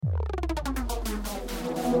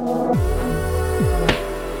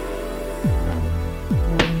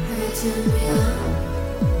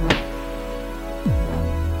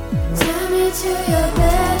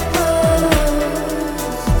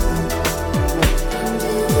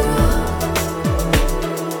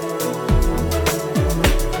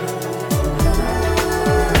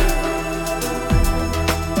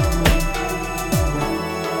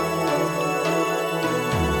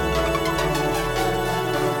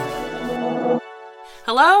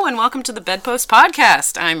Hello and welcome to the Bedpost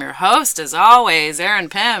Podcast. I'm your host, as always, Erin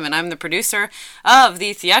Pym, and I'm the producer of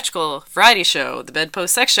the theatrical variety show, The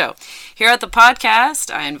Bedpost Sex Show. Here at the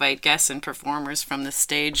podcast, I invite guests and performers from the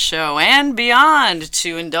stage show and beyond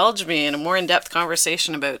to indulge me in a more in-depth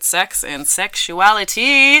conversation about sex and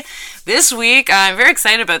sexuality. This week, I'm very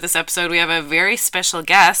excited about this episode. We have a very special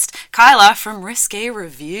guest, Kyla from Risque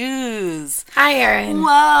Reviews. Hi, Erin.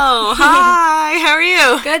 Whoa. Hi. How are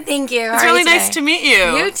you? Good, thank you. It's really nice to meet you.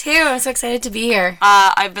 You too. I'm so excited to be here.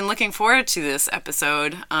 I've been looking forward to this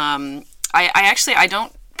episode. I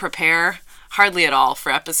don't prepare hardly at all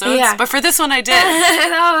for episodes, but for this one I did.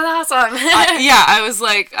 That was awesome. I was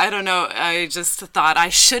like, I don't know, I just thought I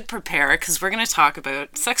should prepare because we're going to talk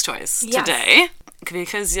about sex toys today.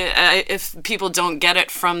 Because if people don't get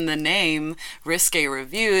it from the name Risque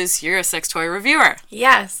Reviews, you're a sex toy reviewer.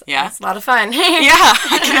 Yes. Yeah. It's a lot of fun. Yeah,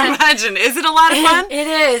 I can imagine. Is it a lot of fun? It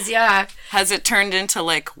is, yeah. Has it turned into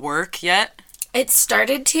like work yet? It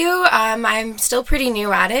started to. I'm still pretty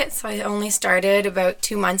new at it, so I only started about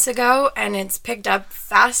 2 months ago, and it's picked up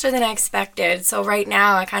faster than I expected. So right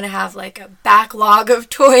now I kind of have like a backlog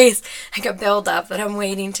of toys, like a build-up that I'm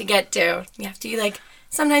waiting to get to. You have to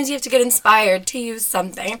sometimes you have to get inspired to use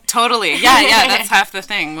something. Totally. Yeah, that's half the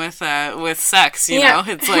thing with sex, you know?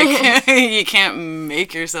 It's like you can't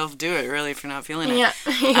make yourself do it, really, if you're not feeling it.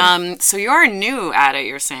 Yeah. So you're new at it,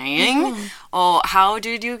 you're saying. Mm-hmm. Oh, how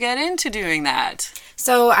did you get into doing that?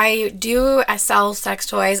 So I sell sex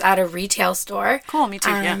toys at a retail store. Cool, me too,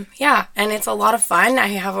 yeah. Yeah, and it's a lot of fun. I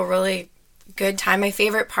have a really good time. My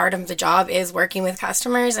favorite part of the job is working with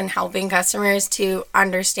customers and helping customers to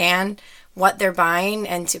understand what they're buying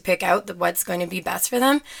and to pick out what's going to be best for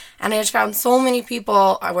them. And I just found so many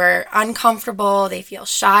people were uncomfortable. They feel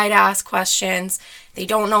shy to ask questions. They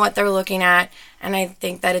don't know what they're looking at. And I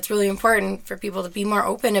think that it's really important for people to be more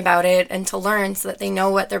open about it and to learn so that they know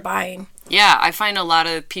what they're buying. Yeah, I find a lot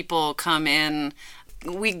of people come in,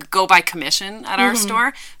 we go by commission at our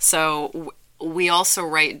store. So we also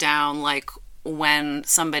write down when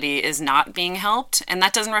somebody is not being helped, and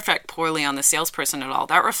that doesn't reflect poorly on the salesperson at all.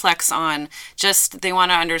 That reflects on just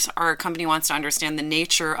our company wants to understand the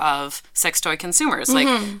nature of sex toy consumers.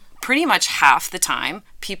 Pretty much half the time,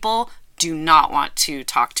 people do not want to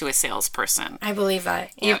talk to a salesperson. I believe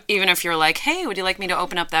that. Yeah. Even if you're like, hey, would you like me to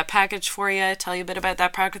open up that package for you, tell you a bit about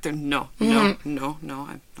that product? They're no,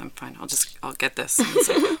 I'm fine. I'll get this. And it's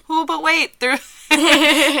like, oh, but wait, there's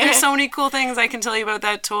so many cool things I can tell you about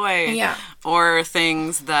that toy. Yeah. Or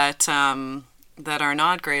things that are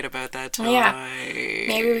not great about that toy. Yeah.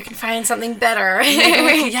 Maybe we can find something better.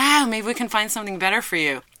 maybe we can find something better for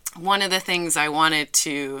you. One of the things I wanted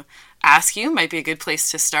to ask you, might be a good place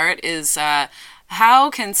to start, is how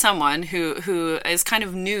can someone who is kind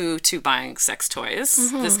of new to buying sex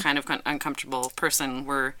toys, this kind of uncomfortable person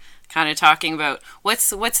we're kind of talking about, what's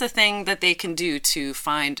the thing that they can do to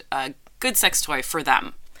find a good sex toy for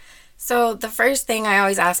them? So the first thing I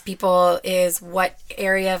always ask people is what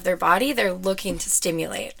area of their body they're looking to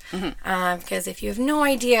stimulate. Because if you have no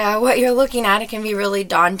idea what you're looking at, it can be really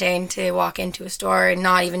daunting to walk into a store and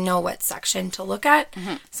not even know what section to look at.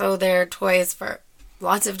 So there are toys for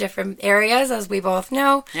lots of different areas, as we both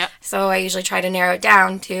know. Yep. So I usually try to narrow it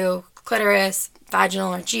down to clitoris,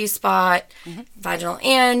 vaginal or G-spot, vaginal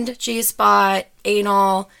and G-spot,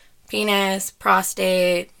 anal, penis,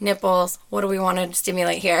 prostate, nipples. What do we want to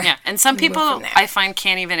stimulate here? Yeah, and some people I find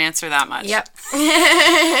can't even answer that much. Yep.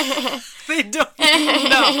 They don't even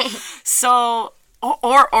know. So,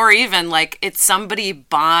 or even it's somebody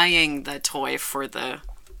buying the toy for the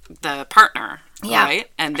partner. Yeah. Right?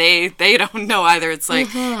 And they don't know either. It's like,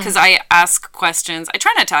 because I ask questions. I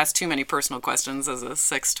try not to ask too many personal questions as a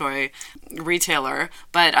sex toy retailer,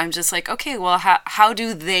 but I'm just like, okay, well, how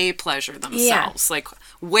do they pleasure themselves? Yeah.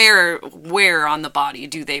 Where on the body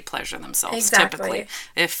do they pleasure themselves typically?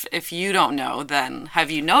 If you don't know, then have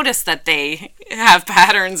you noticed that they have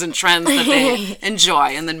patterns and trends that they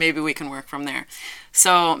enjoy? And then maybe we can work from there.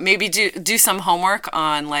 So maybe do some homework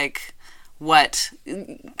on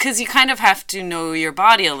because you kind of have to know your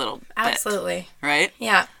body a little bit. Absolutely. Right?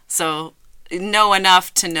 Yeah. So know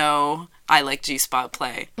enough to know, I like G-spot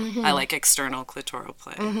play. I like external clitoral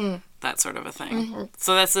play. That sort of a thing.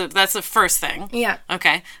 So that's the first thing. Yeah.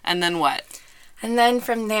 Okay. And then what? And then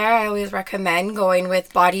from there, I always recommend going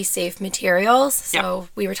with body-safe materials. So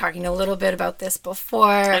we were talking a little bit about this before.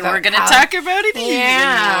 And we're going to talk about it even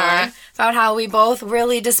more. About how we both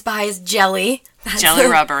really despise jelly. That's jelly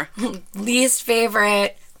rubber. Least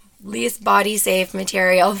favorite, least body-safe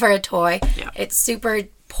material for a toy. Yeah. It's super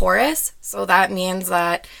porous, so that means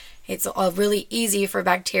that it's really easy for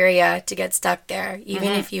bacteria to get stuck there.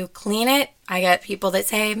 Even if you clean it, I get people that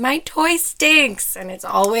say, my toy stinks, and it's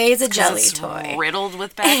always a jelly toy. Riddled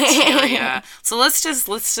with bacteria. So let's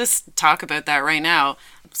just talk about that right now.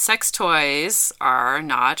 Sex toys are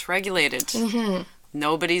not regulated.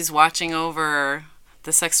 Nobody's watching over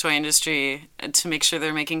the sex toy industry to make sure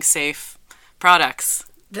they're making safe products.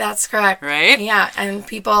 That's correct. Right? Yeah, and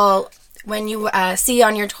people, when you see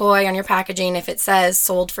on your toy, on your packaging, if it says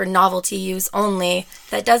sold for novelty use only,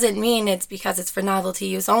 that doesn't mean it's because it's for novelty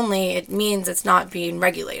use only. It means it's not being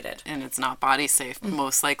regulated. And it's not body safe,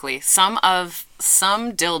 most likely. Some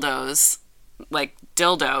dildos, like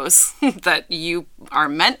dildos that you are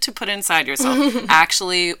meant to put inside yourself,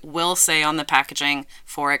 actually will say on the packaging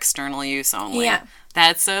for external use only. Yeah.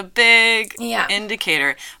 That's a big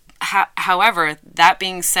indicator. However, that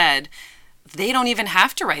being said, they don't even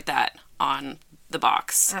have to write that on the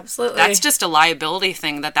box. Absolutely. That's just a liability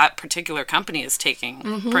thing that particular company is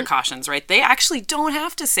taking precautions, right? They actually don't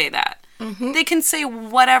have to say that. They can say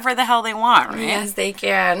whatever the hell they want, right? Yes, they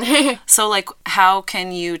can. So, like, how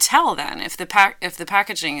can you tell then if the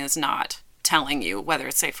packaging is not telling you whether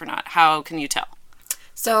it's safe or not? How can you tell?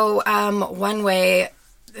 So, one way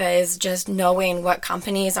is just knowing what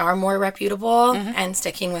companies are more reputable and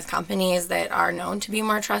sticking with companies that are known to be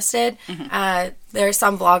more trusted. There are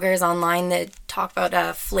some bloggers online that talk about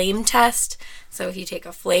a flame test. So if you take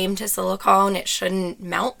a flame to silicone, it shouldn't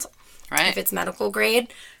melt if it's medical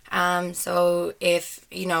grade. So if,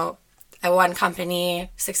 one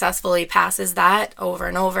company successfully passes that over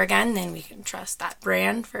and over again, then we can trust that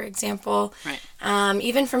brand, for example. Right.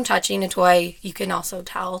 Even from touching a toy, you can also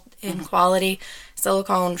tell in quality.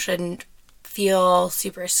 Silicone shouldn't feel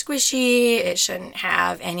super squishy. It shouldn't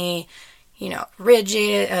have any,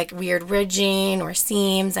 rigid, like weird ridging or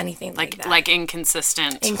seams, anything like that. Like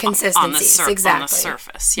inconsistencies on the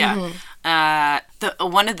surface. Yeah.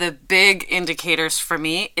 One of the big indicators for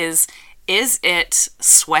me is it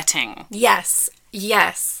sweating? Yes.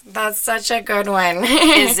 That's such a good one.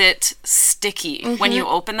 Is it sticky? When you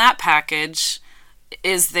open that package,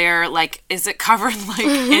 is it covered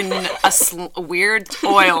in a weird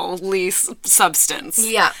oily substance?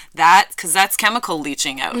 Yeah. Because that's chemical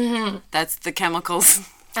leaching out. That's the chemicals.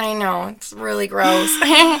 I know, it's really gross.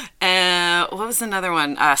 What was another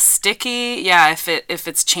one? Sticky. Yeah, if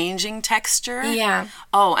it's changing texture. Yeah.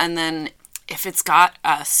 Oh, and then if it's got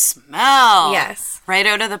a smell. Yes. Right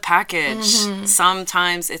out of the package.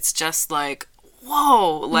 Sometimes it's just like,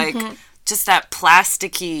 whoa, just that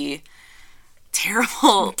plasticky,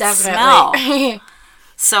 terrible smell.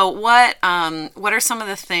 So what are some of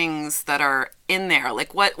the things that are in there?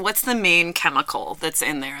 Like what's the main chemical that's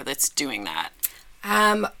in there that's doing that?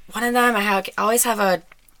 One of them I always have a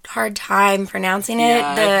hard time pronouncing it.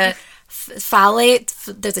 The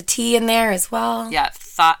phthalates. There's a T in there as well. Yeah,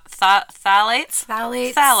 phthalates.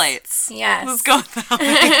 Phthalates. Yes. Let's go with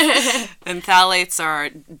phthalates. And phthalates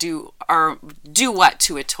do what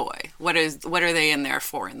to a toy? What are they in there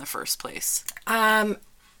for in the first place?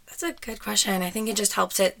 That's a good question. I think it just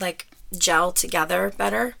helps it gel together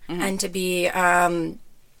better and to be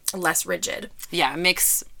less rigid. Yeah, it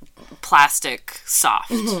makes plastic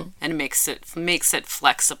soft and makes it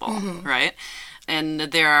flexible, right? And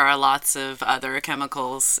there are lots of other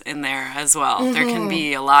chemicals in there as well. There can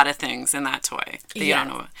be a lot of things in that toy that you don't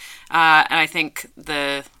know. And I think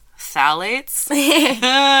the phthalates,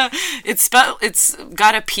 it's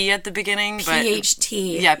got a P at the beginning, but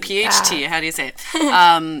PHT. Yeah, PHT. Yeah. How do you say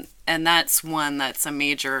it? And that's one that's a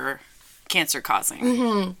major cancer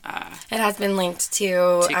causing. It has been linked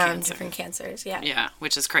to different cancers. Yeah,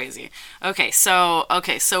 which is crazy. Okay, so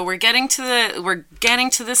we're getting to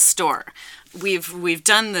the store. We've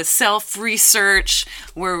done the self research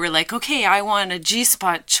where we're like, okay, I want a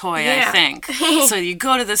G-spot toy. I think so. You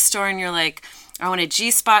go to the store and you're like, I want a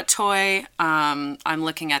G-spot toy. I'm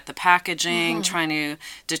looking at the packaging, trying to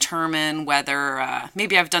determine whether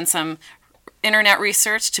maybe I've done some internet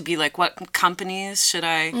research to be like, what companies should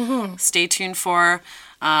I stay tuned for?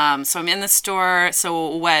 So I'm in the store.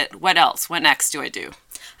 So what else? What next do I do?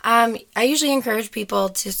 I usually encourage people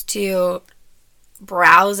just to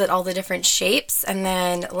browse at all the different shapes and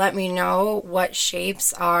then let me know what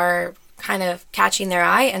shapes are kind of catching their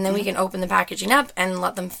eye, and then we can open the packaging up and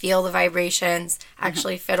let them feel the vibrations,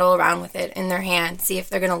 actually fiddle around with it in their hand, see if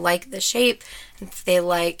they're going to like the shape, if they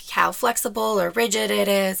like how flexible or rigid it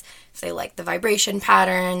is, if they like the vibration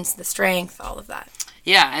patterns, the strength, all of that.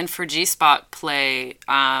 Yeah, and for G-spot play,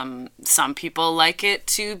 some people like it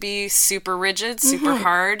to be super rigid, super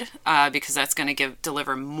hard, because that's going to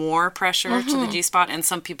deliver more pressure to the G-spot, and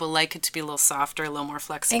some people like it to be a little softer, a little more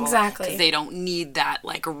flexible. Exactly. Because they don't need that,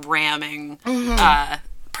 like, ramming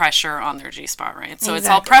pressure on their G-spot, right? So it's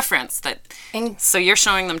all preference. So you're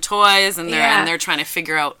showing them toys, and they're trying to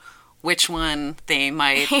figure out which one they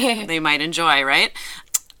might enjoy, right?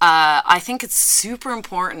 I think it's super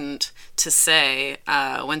important to say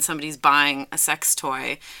when somebody's buying a sex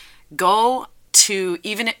toy, go to,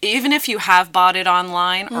 even if you have bought it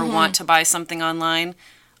online or want to buy something online,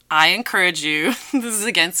 I encourage you, this is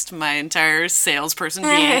against my entire salesperson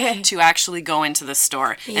being, to actually go into the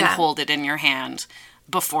store and hold it in your hand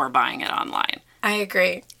before buying it online. I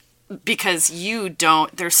agree. Because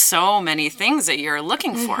there's so many things that you're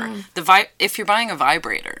looking for. If you're buying a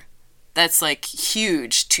vibrator, that's like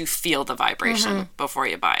huge to feel the vibration before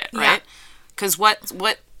you buy it, right? Because what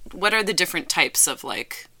are the different types of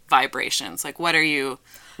like vibrations? Like what do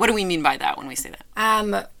we mean by that when we say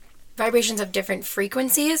that? Vibrations have different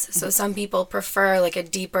frequencies. So some people prefer like a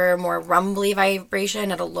deeper, more rumbly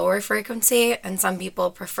vibration at a lower frequency, and some people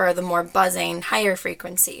prefer the more buzzing, higher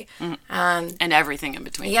frequency. And everything in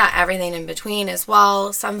between. Yeah, everything in between as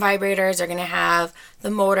well. Some vibrators are going to have the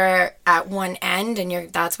motor at one end,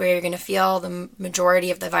 and that's where you're going to feel the majority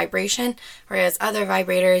of the vibration, whereas other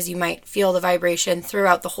vibrators, you might feel the vibration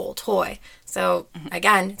throughout the whole toy. So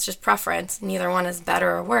again, it's just preference. Neither one is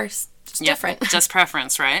better or worse. Just different. Just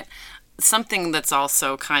preference, right? Something that's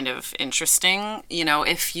also kind of interesting,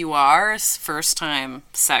 if you are a first-time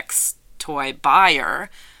sex toy buyer,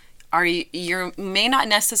 you may not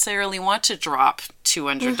necessarily want to drop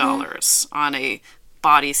 $200 on a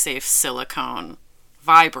body-safe silicone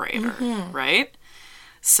vibrator, right?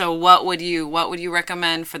 So what would you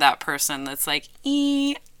recommend for that person that's like,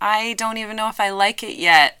 I don't even know if I like it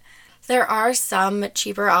yet? There are some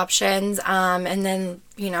cheaper options, and then,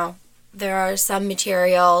 there are some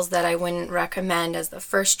materials that I wouldn't recommend as the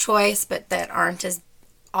first choice, but that aren't as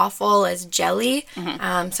awful as jelly,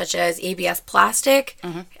 such as ABS plastic.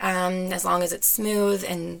 As long as it's smooth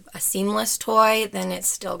and a seamless toy, then it's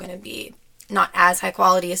still going to be not as high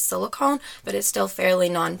quality as silicone, but it's still fairly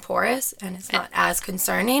non-porous, and it's not as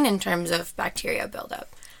concerning in terms of bacteria buildup.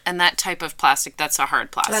 And that type of plastic, that's a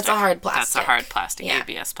hard plastic. That's a hard plastic. Yeah.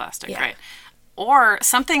 ABS plastic, right? Or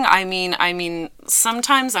something, I mean,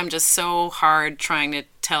 sometimes I'm just so hard trying to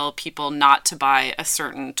tell people not to buy a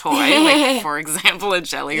certain toy, like, for example, a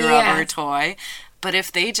jelly rubber toy. But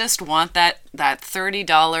if they just want that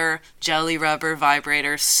 $30 jelly rubber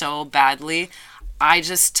vibrator so badly, I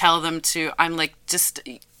just tell them I'm like, just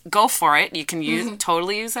go for it. You can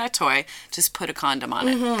totally use that toy. Just put a condom on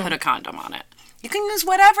it. Put a condom on it. You can use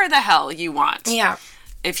whatever the hell you want. Yeah.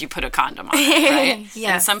 If you put a condom on it, right?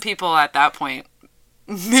 Yeah. And some people at that point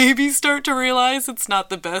maybe start to realize it's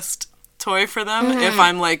not the best toy for them. If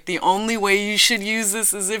I'm like, the only way you should use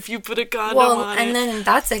this is if you put a condom on it. And then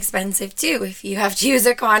that's expensive too, if you have to use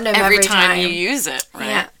a condom every time you use it, right?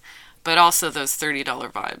 Yeah. But also those $30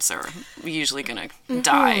 vibes are usually going to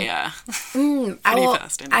die pretty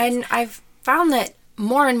fast. And I've found that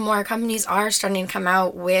more and more companies are starting to come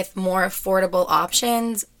out with more affordable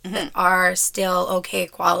options that are still okay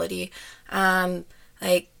quality.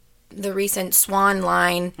 Like the recent Swan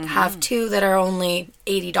line have two that are only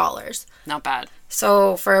 $80. Not bad.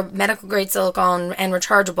 So for medical grade silicone and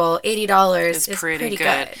rechargeable, $80 is pretty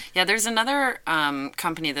good. Yeah, there's another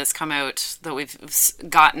company that's come out that we've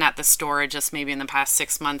gotten at the store just maybe in the past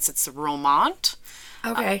 6 months. It's Romont.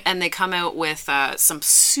 Okay. And they come out with some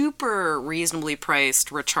super reasonably priced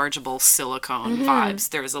rechargeable silicone vibes.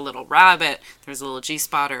 There's a little rabbit, there's a little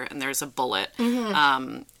G-spotter, and there's a bullet.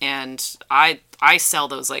 And I sell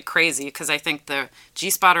those like crazy because I think the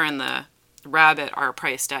G-spotter and the rabbit are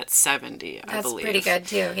priced at $70, I believe. That's pretty good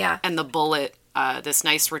too, yeah. And the bullet, this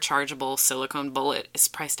nice rechargeable silicone bullet, is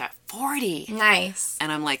priced at $40. Nice.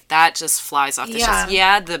 And I'm like, that just flies off the shelves.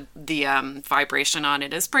 Yeah, the vibration on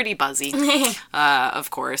it is pretty buzzy, of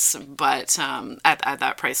course. But at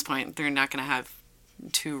that price point, they're not going to have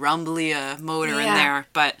too rumbly a motor in there.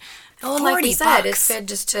 But $40 like you said, it's good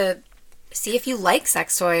just to see if you like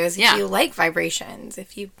sex toys, if you like vibrations,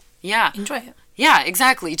 if you enjoy it. Yeah,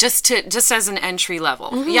 exactly. Just as an entry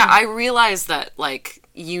level. Yeah, I realize that like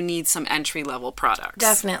you need some entry level products.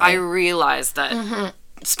 Definitely. I realize that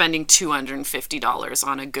spending $250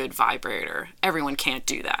 on a good vibrator. Everyone can't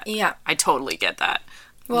do that. Yeah. I totally get that.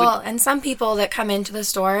 Well, and some people that come into the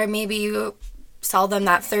store, maybe you sell them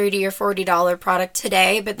that $30 or $40 product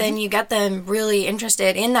today, but then you get them really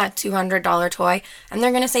interested in that $200 toy, and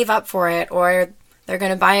they're going to save up for it, or they're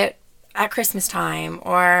going to buy it at Christmas time,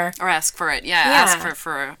 or ask for it. Ask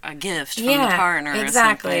for a gift from the partner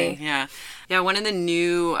exactly. or something. One of the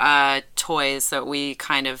new toys that we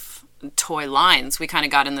kind of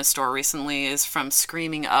got in the store recently is from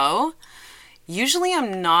Screaming O. Usually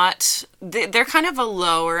I'm not, they're kind of a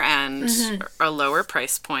lower end, a lower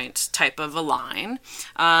price point type of a line.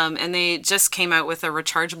 And they just came out with a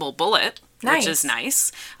rechargeable bullet, which is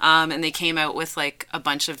nice. And they came out with like a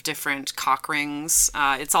bunch of different cock rings.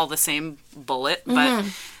 It's all the same bullet, but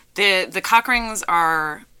the cock rings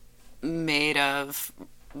are made of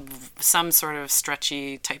some sort of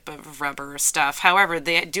stretchy type of rubber stuff. However,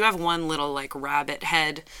 they do have one little like rabbit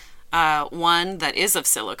head one that is of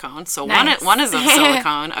silicone. So one is of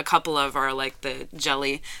silicone. A couple of are like the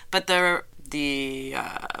jelly, but the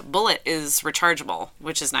bullet is rechargeable,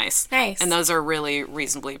 which is nice. And those are really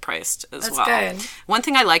reasonably priced as well. That's good. One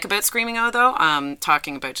thing I like about Screaming O, though,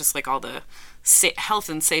 talking about just like all the health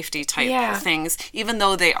and safety type things, even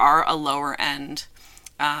though they are a lower end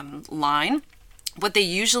line, what they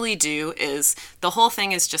usually do is the whole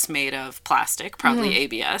thing is just made of plastic, probably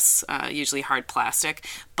ABS, usually hard plastic,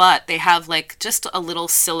 but they have like just a little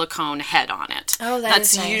silicone head on it. Oh,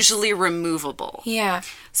 that's nice. Usually removable. Yeah.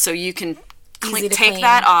 So you can take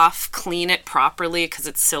that off, clean it properly because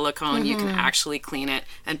it's silicone. You can actually clean it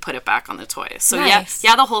and put it back on the toy. So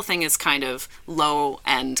the whole thing is kind of low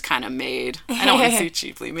end, kind of made. I don't want to say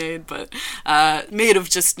cheaply made, but made of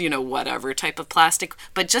just whatever type of plastic.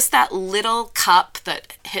 But just that little cup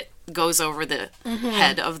that goes over the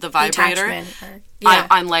head of the vibrator.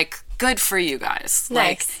 I'm like, good for you guys. Nice.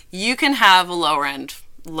 Like you can have a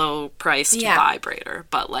low priced vibrator,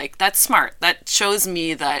 but like that's smart. That shows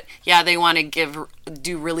me that they want to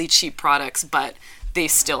do really cheap products, but they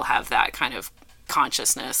still have that kind of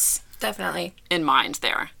consciousness definitely in mind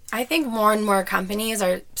there. I think more and more companies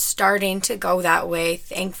are starting to go that way,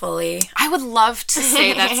 thankfully. I would love to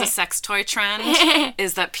say that's a sex toy trend,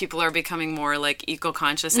 is that people are becoming more like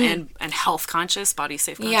eco-conscious and health-conscious,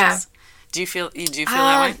 body-safe conscious. Do you feel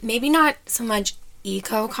that way? Maybe not so much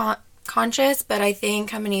conscious, but I think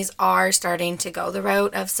companies are starting to go the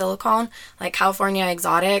route of silicone. Like California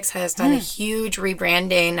Exotics has done a huge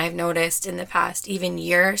rebranding, I've noticed, in the past even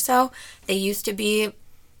year or so. They used to be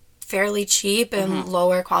fairly cheap and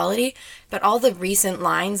lower quality, but all the recent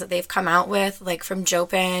lines that they've come out with, like from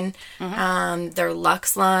Jopin, their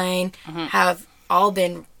Luxe line, have all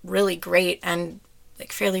been really great and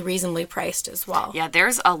like fairly reasonably priced as well. Yeah,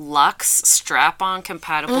 there's a Luxe strap-on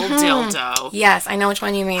compatible dildo. Yes, I know which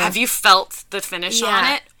one you mean. Have you felt the finish on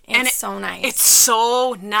it? It's so nice. It's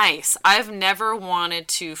so nice. I've never wanted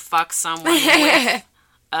to fuck someone with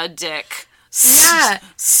a dick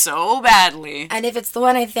so badly. And if it's the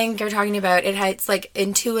one I think you're talking about, it's like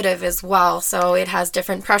intuitive as well. So it has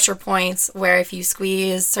different pressure points where if you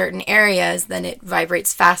squeeze certain areas, then it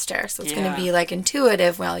vibrates faster. So it's going to be like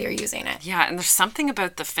intuitive while you're using it. Yeah, and there's something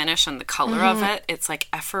about the finish and the color of it. It's like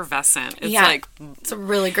effervescent. It's it's a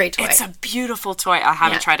really great toy. It's a beautiful toy. I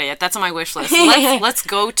haven't tried it yet. That's on my wish list. Let's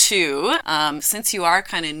go to, since you are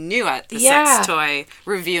kind of new at the sex toy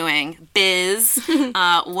reviewing biz,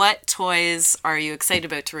 what toys are you excited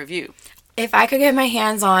about to review? If I could get my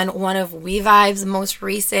hands on one of WeVibe's most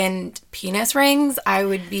recent penis rings, I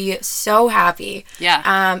would be so happy.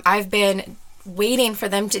 Yeah. I've been waiting for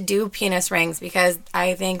them to do penis rings because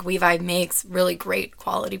I think WeVibe makes really great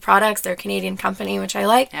quality products. They're a Canadian company, which I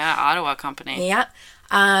like. Yeah, Ottawa company. Yeah.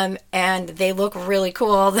 And they look really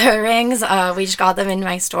cool, the rings. We just got them in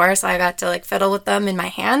my store, so I got to like fiddle with them in my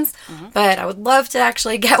hands. But I would love to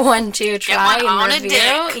actually get one to try and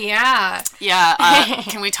review. Yeah.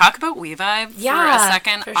 Can we talk about WeVibe for a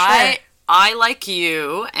second? For sure. I, like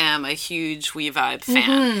you, am a huge WeVibe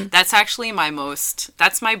fan. That's actually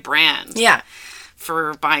that's my brand. Yeah.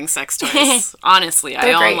 For buying sex toys. Honestly,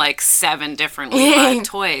 I own like 7 different WeVibe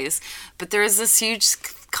toys. But there is this huge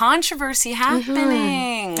controversy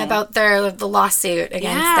happening about the lawsuit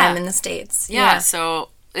against them in the States. So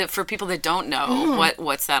for people that don't know,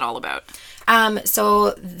 what's that all about?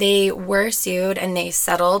 So they were sued and they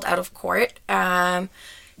settled out of court. And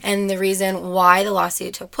the reason why the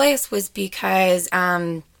lawsuit took place was because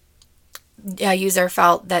a user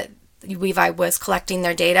felt that WeVibe was collecting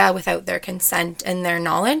their data without their consent and their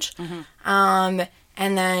knowledge. And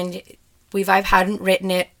then WeVibe hadn't written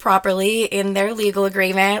it properly in their legal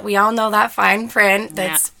agreement. We all know that fine print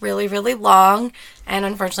that's really, really long. And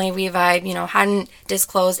unfortunately, WeVibe, hadn't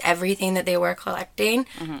disclosed everything that they were collecting.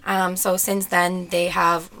 So since then, they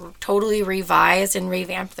have totally revised and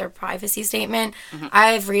revamped their privacy statement.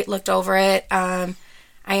 I've looked over it. I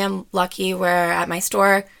am lucky where at my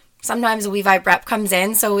store, sometimes a WeVibe rep comes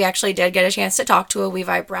in, so we actually did get a chance to talk to a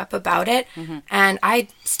WeVibe rep about it. And I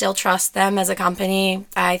still trust them as a company.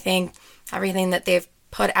 I think everything that they've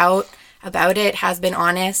put out about it has been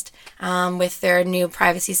honest. With their new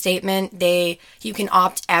privacy statement, you can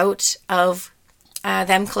opt out of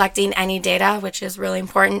them collecting any data, which is really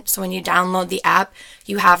important. So when you download the app,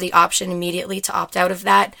 you have the option immediately to opt out of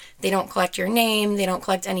that. They don't collect your name. They don't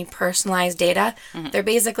collect any personalized data. They're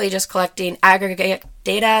basically just collecting aggregate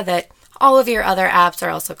data that all of your other apps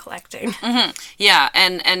are also collecting. Yeah,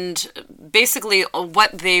 and basically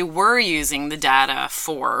what they were using the data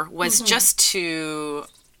for was just to,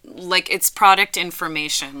 it's product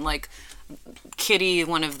information. Like Kitty,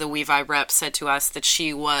 one of the WeVibe reps, said to us that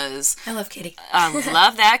she was... I love Kitty. I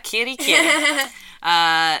love that Kitty.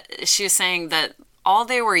 She was saying that all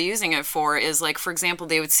they were using it for is, for example,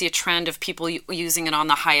 they would see a trend of people using it on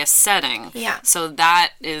the highest setting. Yeah. So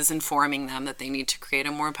that is informing them that they need to create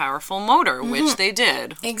a more powerful motor, which they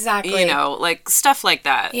did. Exactly. Stuff like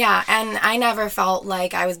that. Yeah, and I never felt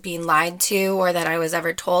like I was being lied to or that I was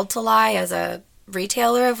ever told to lie as a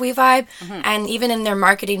retailer of WeVibe. And even in their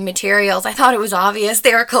marketing materials, I thought it was obvious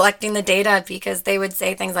they were collecting the data, because they would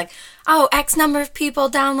say things like, oh, X number of people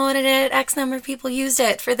downloaded it, X number of people used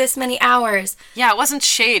it for this many hours. Yeah, it wasn't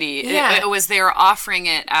shady. Yeah. It was they were offering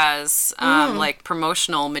it as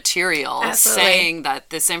promotional material, saying that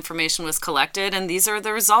this information was collected and these are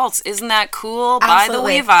the results. Isn't that cool?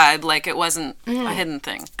 Absolutely. Buy the WeVibe. It wasn't a hidden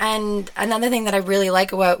thing. And another thing that I really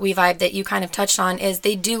like about WeVibe that you kind of touched on is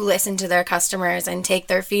they do listen to their customers and take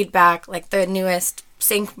their feedback. Like the newest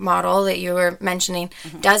Sync model that you were mentioning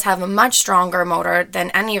does have a much stronger motor than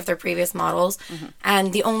any of their previous models.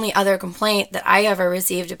 And the only other complaint that I ever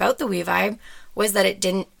received about the WeVibe was that it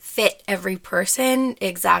didn't fit every person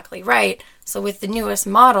exactly right. So with the newest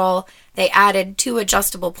model, they added 2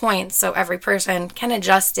 adjustable points so every person can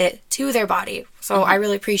adjust it to their body. So I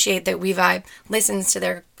really appreciate that WeVibe listens to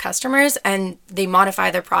their customers and they modify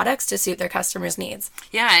their products to suit their customers' needs.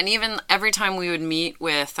 Yeah, and even every time we would meet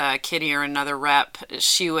with Kitty or another rep,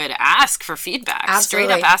 she would ask for feedback. Absolutely.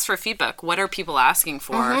 Straight up ask for feedback. What are people asking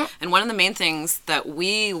for? And one of the main things that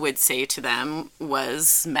we would say to them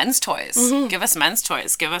was men's toys. Give us men's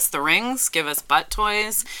toys. Give us the rings. Give us butt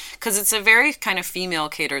toys. Because it's a very kind of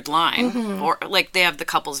female-catered line. Or they have the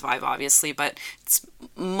couples vibe, obviously, but it's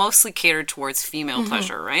mostly catered towards female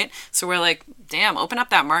pleasure, right? So we're like, damn, open up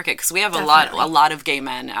that market, because we have a lot of gay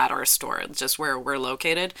men at our store, just where we're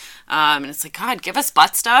located. And it's like, God, give us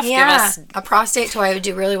butt stuff. Yeah, give us a prostate toy would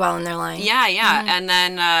do really well in their line. Yeah.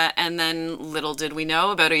 And then little did we know,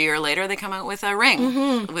 about a year later, they come out with a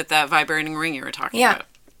ring, with that vibrating ring you were talking about.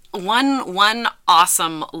 One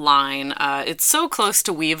awesome line. It's so close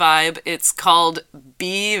to WeVibe. It's called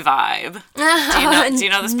B-Vibe. Do you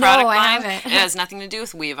know this product line? I haven't. It has nothing to do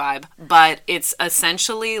with WeVibe, but it's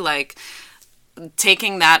essentially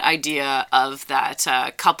taking that idea of that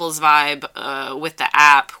couples vibe with the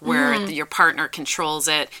app where your partner controls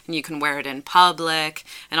it and you can wear it in public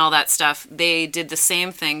and all that stuff. They did the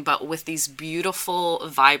same thing, but with these beautiful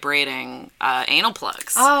vibrating anal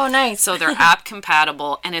plugs. Oh, nice. So they're app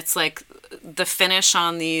compatible, and it's the finish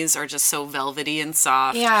on these are just so velvety and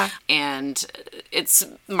soft. Yeah. And it's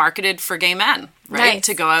marketed for gay men, right? Nice.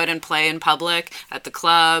 To go out and play in public, at the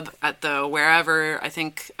club, at the wherever.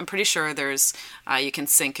 I'm pretty sure there's, you can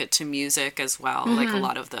sync it to music as well. Like a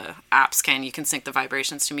lot of the apps can. You can sync the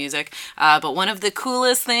vibrations to music. But one of the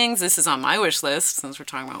coolest things, this is on my wish list, since we're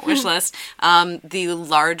talking about wish list, the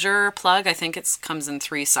larger plug, I think it comes in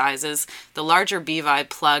 3 sizes. The larger B-Vibe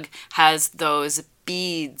plug has those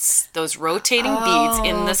beads, those rotating beads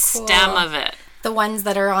in the stem of it. The ones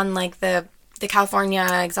that are on the California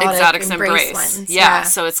exotic embrace ones. Yeah,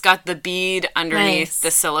 so it's got the bead underneath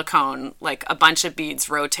the silicone, a bunch of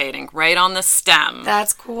beads rotating right on the stem.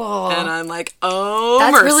 That's cool. And I'm like, oh,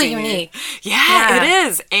 that's mercy. really unique. Yeah, it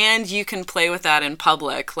is. And you can play with that in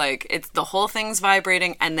public. It's the whole thing's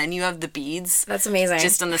vibrating, and then you have the beads. That's amazing.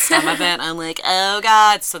 Just on the stem of it. I'm like, oh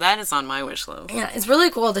God. So that is on my wish list. Yeah, it's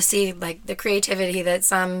really cool to see the creativity that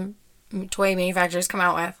some toy manufacturers come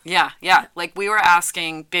out with. Yeah. We were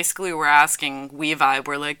asking WeVibe,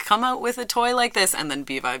 we're like, come out with a toy like this, and then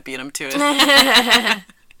B-Vibe beat them to it.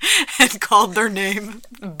 and called their name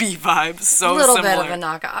B-Vibes. So a little similar. bit of a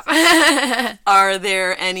knockoff. Are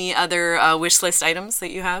there any other wish list items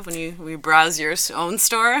that you have when you browse your own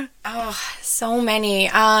store? Oh, so many.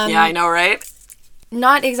 Yeah, I know, right?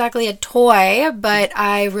 Not exactly a toy, but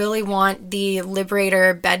I really want the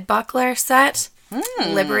Liberator bed buckler set.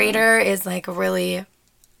 Liberator is like a really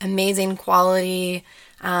amazing quality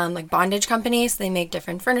like bondage company. So they make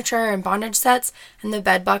different furniture and bondage sets. And the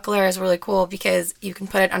bed buckler is really cool because you can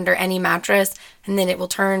put it under any mattress and then it will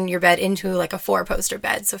turn your bed into like a 4-poster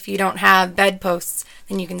bed. So if you don't have bed posts,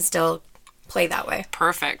 then you can still play that way.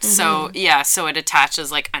 Perfect. So so it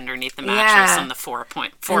attaches like underneath the mattress on the four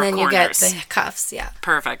and then corners. You get the cuffs. Yeah.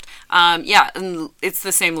 Perfect. And it's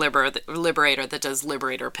the same Liberator that does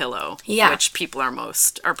Liberator pillow, which people are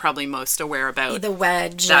probably most aware about. The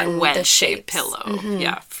wedge, that and wedge the shaped shapes. pillow.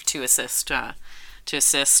 To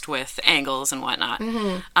assist with angles and whatnot.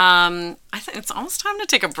 I think it's almost time to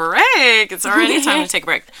take a break. It's already time to take a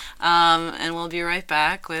break. And we'll be right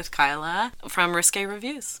back with Kyla from Risque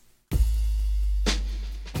Reviews.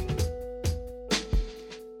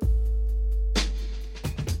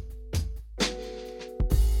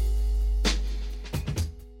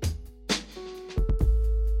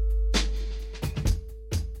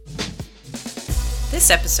 This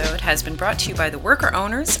episode has been brought to you by the worker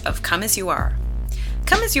owners of Come As You Are.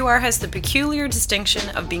 Come As You Are has the peculiar distinction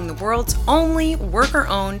of being the world's only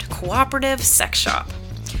worker-owned cooperative sex shop.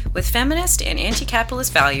 With feminist and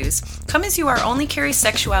anti-capitalist values, Come As You Are only carries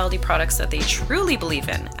sexuality products that they truly believe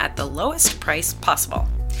in at the lowest price possible.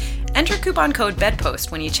 Enter coupon code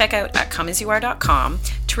BEDPOST when you check out at comeasyouare.com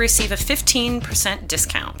to receive a 15%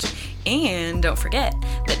 discount. And don't forget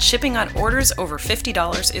that shipping on orders over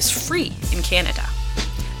 $50 is free in Canada.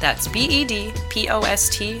 That's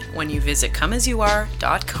BEDPOST when you visit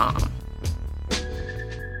comeasyouare.com.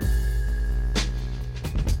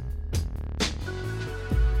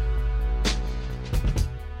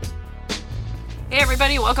 Hey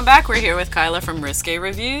everybody, welcome back. We're here with Kyla from Risque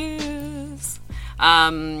Reviews.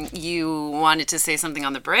 You wanted to say something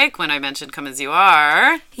on the break when I mentioned Come As You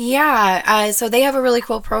Are. Yeah, so they have a really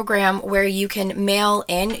cool program where you can mail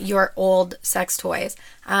in your old sex toys.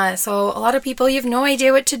 So a lot of people, you have no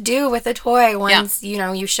idea what to do with a toy once,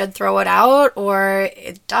 you should throw it out or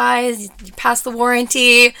it dies, you pass the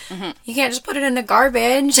warranty. You can't just put it in the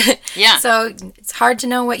garbage. Yeah. So it's hard to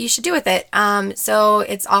know what you should do with it. So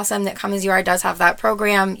it's awesome that Come As You Are does have that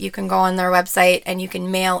program. You can go on their website and you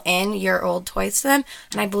can mail in your old toys to them.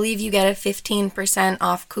 And I believe you get a 15%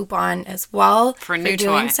 off coupon as well for new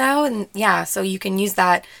doing toy. So. And so you can use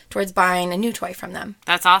that towards buying a new toy from them.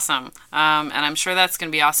 That's awesome. And I'm sure that's going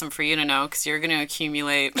to be awesome for you to know because you're going to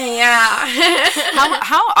accumulate. Yeah.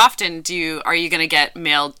 How often are you going to get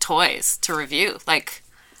mailed toys to review? Like,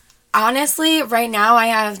 honestly, right now I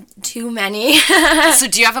have too many. So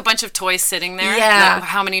do you have a bunch of toys sitting there? Yeah. Like,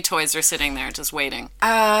 how many toys are sitting there just waiting?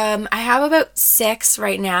 I have about 6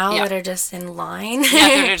 right now that are just in line.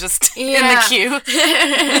 Yeah, that are just in the queue.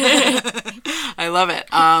 I love it.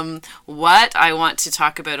 What I want to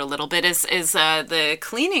talk about a little bit is the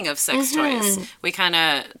cleaning of sex toys. We kind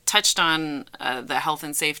of touched on the health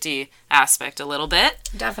and safety aspect a little bit.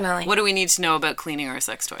 Definitely. What do we need to know about cleaning our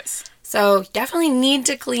sex toys? So definitely need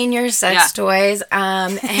to clean your sex toys,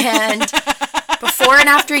 and before and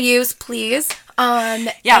after use, please.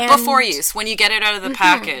 Before use, when you get it out of the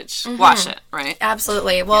package, wash it, right?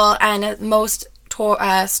 Absolutely. Well, and most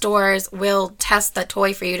stores will test the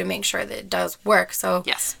toy for you to make sure that it does work. So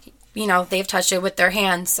yes, they've touched it with their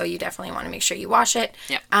hands, so you definitely want to make sure you wash it.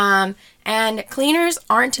 Yep. And cleaners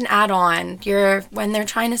aren't an add-on. When they're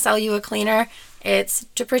trying to sell you a cleaner, it's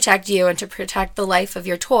to protect you and to protect the life of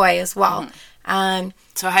your toy as well.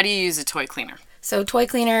 So how do you use a toy cleaner? So toy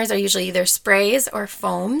cleaners are usually either sprays or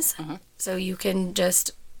foams. So you can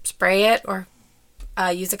just spray it or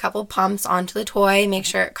use a couple pumps onto the toy, make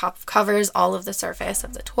sure it covers all of the surface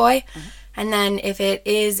of the toy. And then if it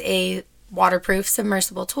is a waterproof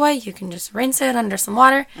submersible toy, you can just rinse it under some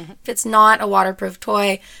water. If it's not a waterproof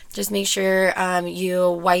toy, just make sure you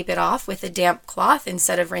wipe it off with a damp cloth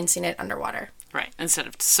instead of rinsing it underwater. Right, instead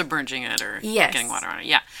of submerging it or Yes. getting water on it.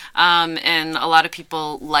 Yeah. And a lot of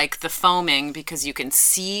people like the foaming because you can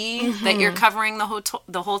see that you're covering the whole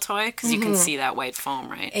toy because you can see that white foam,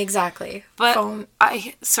 right? Exactly. But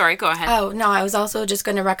sorry, go ahead. Oh, no, I was also just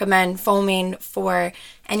going to recommend foaming for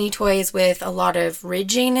any toys with a lot of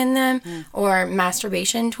ridging in them or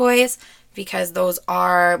masturbation toys, because those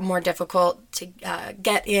are more difficult to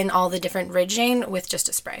get in all the different ridging with just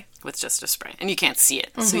a spray. And you can't see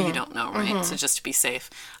it, so you don't know, right? So just to be safe.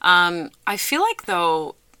 I feel like,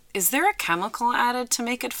 though, is there a chemical added to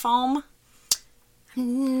make it foam?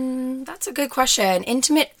 That's a good question.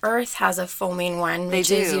 Intimate Earth has a foaming one, which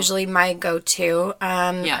is usually my go-to.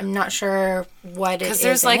 I'm not sure what it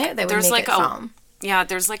is in it that would make it foam. Yeah,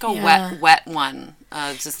 there's like a wet one.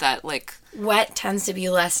 Just that like... Wet tends to be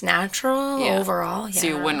less natural overall. Yeah. So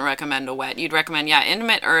you wouldn't recommend a wet. You'd recommend,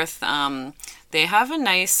 Intimate Earth. They have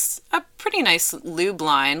a pretty nice lube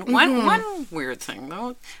line. One weird thing,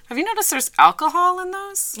 though. Have you noticed there's alcohol in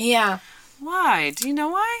those? Yeah. Why? Do you know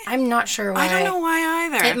why? I'm not sure why. I don't know why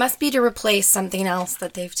either. It must be to replace something else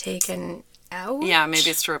that they've taken out. Yeah, maybe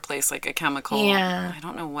it's to replace like a chemical. Yeah. I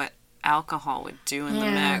don't know what alcohol would do in the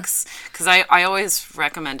mix. Because I always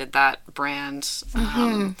recommended that brand.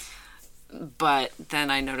 But then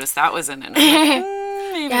I noticed that was in it.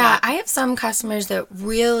 Maybe not. I have some customers that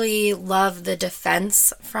really love the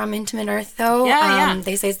Defense from Intimate Earth, though.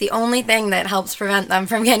 They say it's the only thing that helps prevent them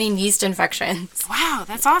from getting yeast infections. Wow,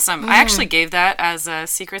 that's awesome. I actually gave that as a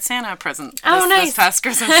Secret Santa present this past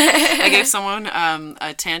Christmas. I gave someone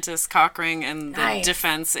a Tantus cock ring and the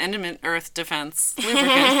Defense, Intimate Earth Defense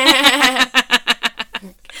lubricant.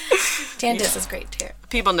 Tantus is great, too.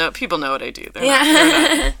 People know what I do. They're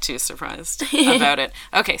not too surprised about it.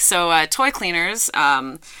 Okay, so toy cleaners.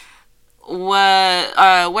 What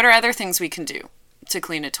are other things we can do to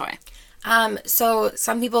clean a toy? So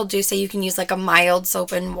some people do say you can use like a mild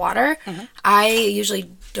soap and water. I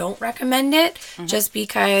usually don't recommend it just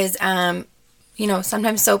because,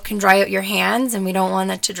 sometimes soap can dry out your hands and we don't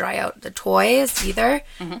want it to dry out the toys either.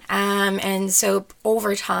 And soap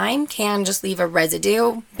over time can just leave a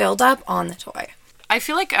residue buildup on the toy. I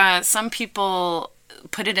feel like some people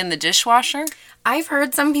put it in the dishwasher. I've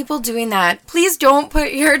heard some people doing that. Please don't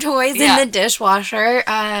put your toys in the dishwasher.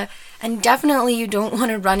 And definitely you don't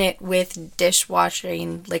want to run it with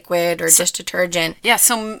dishwashing liquid or dish detergent. Yeah,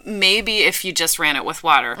 so maybe if you just ran it with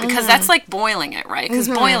water. Because that's like boiling it, right? Because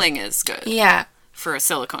boiling is good. Yeah. For a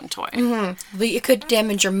silicone toy. But it could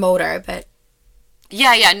damage your motor, but...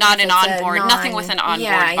 not an onboard. Nothing with an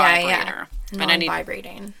onboard vibrator.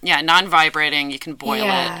 Non-vibrating. Non-vibrating. You can boil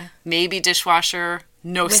it. Maybe dishwasher.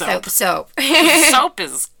 No Without soap. Soap. Soap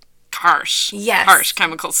is harsh. Yes. Harsh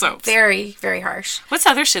chemical soaps. Very, very harsh. What's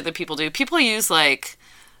other shit that people do? People use like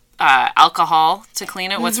alcohol to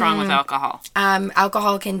clean it. What's wrong with alcohol?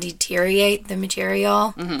 Alcohol can deteriorate the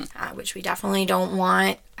material, which we definitely don't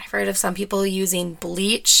want. I've heard of some people using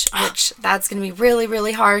bleach, which that's going to be really,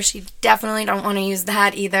 really harsh. You definitely don't want to use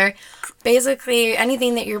that either. Basically,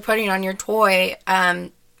 anything that you're putting on your toy.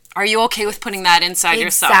 Are you okay with putting that inside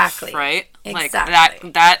yourself? Right? Exactly. Like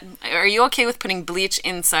that. Are you okay with putting bleach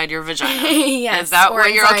inside your vagina? Yes. Is that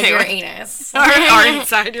what you're okay with? Or inside your anus. or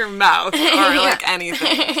inside your mouth. Or like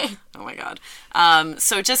anything. Oh my God.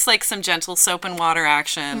 So just like some gentle soap and water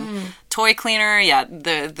action. Toy cleaner,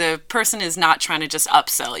 the person is not trying to just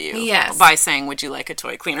upsell you by saying, would you like a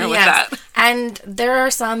toy cleaner with that? And there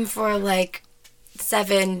are some for like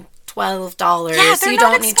 $7, $12. Yeah, so you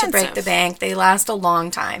don't need to break the bank. They last a long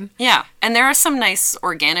time. Yeah, and there are some nice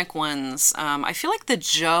organic ones. I feel like the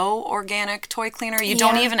Joe organic toy cleaner, you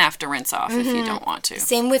don't even have to rinse off if you don't want to.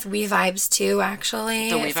 Same with WeVibes too, actually.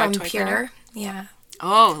 The WeVibe from toy Pure. Cleaner? Yeah.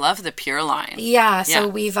 Oh, love the Pure line. Yeah, so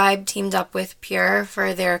WeVibe teamed up with Pure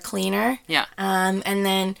for their cleaner. Yeah. And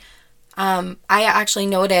then I actually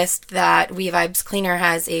noticed that WeVibe's cleaner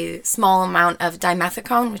has a small amount of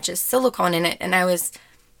dimethicone, which is silicone in it, and I was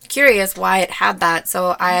curious why it had that.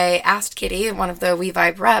 So I asked Kitty, one of the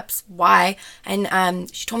WeVibe reps, why,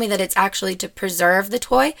 and she told me that it's actually to preserve the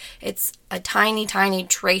toy. It's a tiny, tiny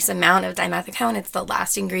trace amount of dimethicone. It's the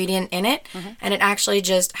last ingredient in it, and it actually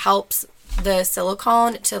just helps the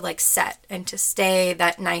silicone to like set and to stay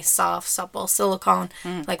that nice, soft, supple silicone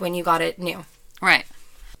like when you got it new. Right.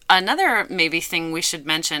 Another maybe thing we should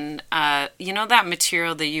mention, you know that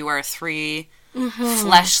material, the UR3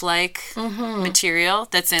 flesh-like material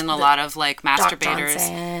that's in a lot of like masturbators.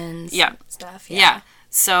 Stuff. Yeah.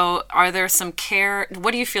 So are there some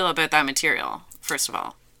what do you feel about that material, first of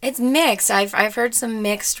all? It's mixed. I've heard some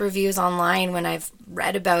mixed reviews online when I've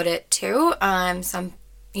read about it too.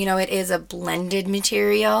 It is a blended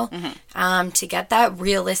material to get that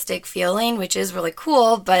realistic feeling, which is really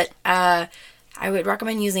cool, but I would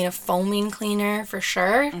recommend using a foaming cleaner for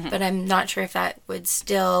sure, but I'm not sure if that would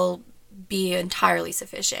still be entirely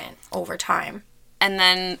sufficient over time. And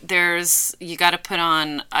then you got to put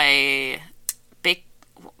on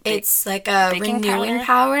it's like a renewing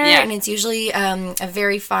powder, and it's usually a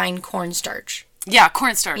very fine cornstarch. Yeah,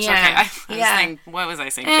 cornstarch. Yeah. Okay. I was saying, what was I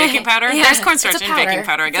saying? Baking powder? Yeah. There's cornstarch in baking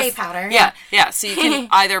powder, I guess. Baking powder. Yeah. So you can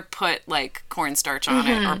either put like cornstarch on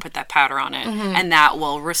it or put that powder on it, and that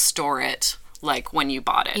will restore it like when you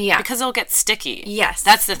bought it. Yeah. Because it'll get sticky. Yes.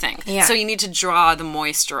 That's the thing. Yeah. So you need to draw the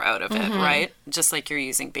moisture out of it, right? Just like you're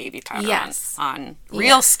using baby powder Yes. on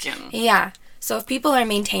real skin. Yeah. So if people are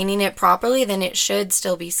maintaining it properly, then it should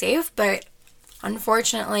still be safe. But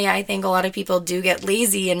unfortunately, I think a lot of people do get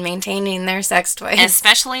lazy in maintaining their sex toys.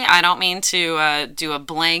 Especially, I don't mean to do a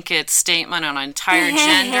blanket statement on an entire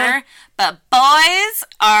gender, but boys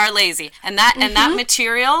are lazy, and that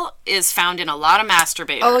material is found in a lot of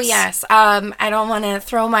masturbators. Oh yes. I don't want to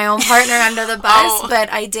throw my own partner under the bus,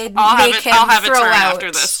 but I did make him I'll have throw a turn out.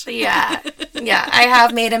 after this. Yeah, I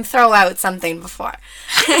have made him throw out something before.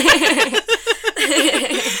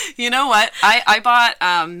 You know what? I bought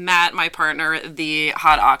Matt, my partner, the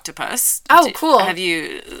hot octopus. Oh, cool. Have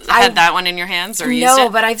you had that one in your hands or used it? No,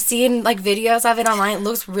 but I've seen like videos of it online. It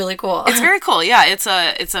looks really cool. It's very cool. Yeah, it's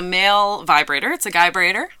a male vibrator. It's a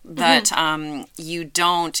vibrator that you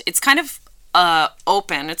don't. It's kind of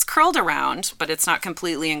open. It's curled around, but it's not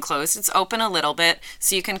completely enclosed. It's open a little bit,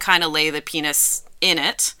 so you can kind of lay the penis in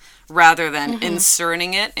it rather than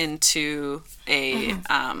inserting it into a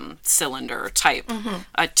cylinder type,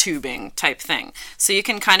 a tubing type thing. So you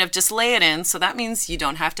can kind of just lay it in. So that means you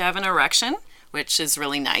don't have to have an erection, which is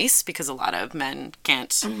really nice because a lot of men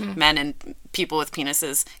can't, men and people with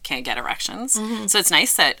penises can't get erections. So it's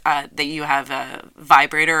nice that that you have a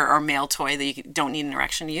vibrator or male toy that you don't need an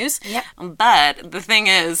erection to use. Yep. But the thing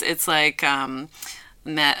is, it's like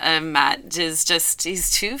Matt is just, he's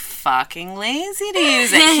too fucking lazy to use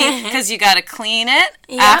it. Because you got to clean it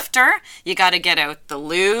after. You got to get out the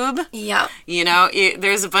lube. Yep. You know,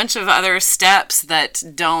 there's a bunch of other steps that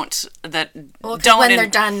don't. When they're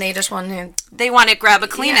done, they just want to. They want to grab a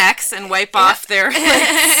Kleenex and wipe off their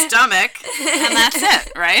stomach, and that's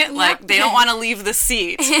it, right? Like, they don't want to leave the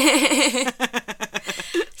seat.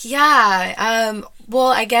 Yeah. Well,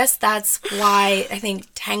 I guess that's why I think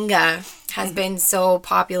Tenga has been so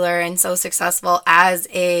popular and so successful as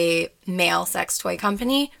a male sex toy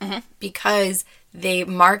company because they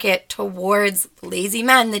market towards lazy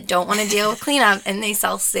men that don't want to deal with cleanup, and they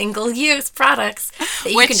sell single-use products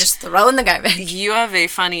that you can just throw in the garbage. You have a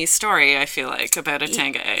funny story, I feel like, about a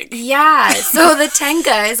Tenga egg. Yeah, so the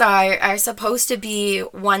Tengas are supposed to be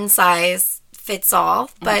one size fits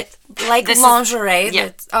all, but like lingerie.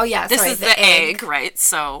 This is the egg, right?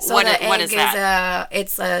 So what is that?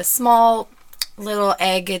 It's a small little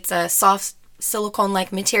egg. It's a soft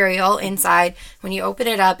silicone-like material inside. When you open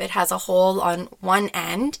it up, it has a hole on one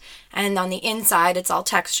end, and on the inside, it's all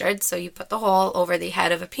textured. So you put the hole over the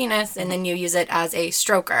head of a penis, and then you use it as a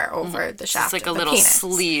stroker over the shaft. It's like of a little penis.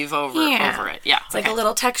 sleeve over it. Yeah, it's like a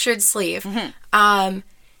little textured sleeve.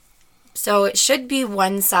 So it should be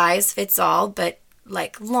one size fits all, but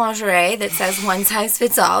like lingerie that says one size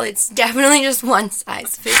fits all, it's definitely just one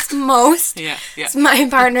size fits most. Yeah. So my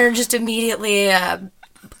partner just immediately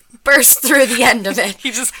burst through the end of it.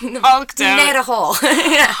 He just hulked out. Made a hole.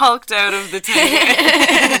 Hulked out of the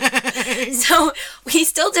tank. So we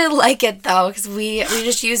still did like it though, because we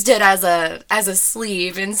just used it as a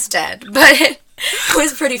sleeve instead. But it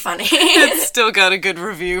was pretty funny. It's still got a good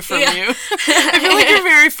review from you. I feel like you're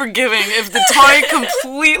very forgiving if the toy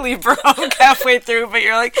completely broke halfway through, but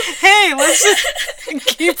you're like, hey, let's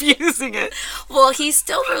just keep using it. Well, he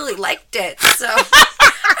still really liked it, so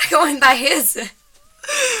going by his.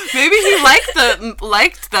 Maybe he liked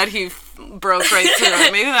that he broke right through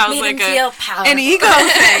it. Maybe that was Made like him feel an ego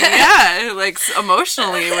thing. Yeah, like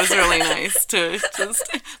emotionally it was really nice to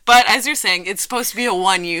just. But as you're saying, it's supposed to be a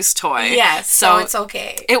one-use toy. Yes, so it's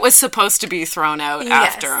okay. It was supposed to be thrown out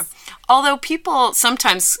after. Although people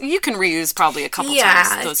sometimes, you can reuse probably a couple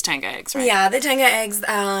times those Tenga eggs, right? Yeah, the Tenga eggs,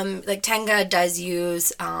 like Tenga does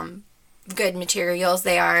use good materials.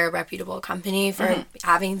 They are a reputable company for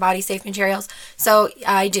having body safe materials. So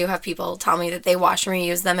I do have people tell me that they wash and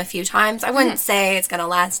reuse them a few times. I wouldn't say it's going to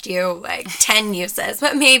last you like 10 uses,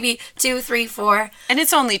 but maybe 2, 3, 4. And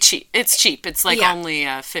it's only cheap. It's cheap. It's like only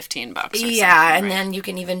 $15 or something. Yeah, and then you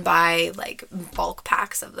can even buy like bulk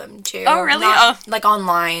packs of them too. Oh, really? Like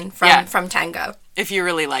online from Tenga. If you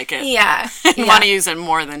really like it. Yeah. You want to use it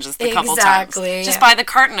more than just a couple times. Just buy the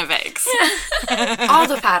carton of eggs. All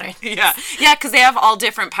the patterns. Yeah, because they have all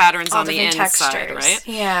different patterns on the inside, textures. Right?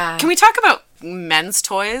 Yeah. Can we talk about men's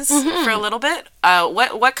toys for a little bit?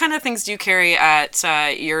 What kind of things do you carry at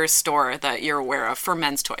your store that you're aware of for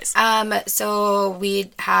men's toys? So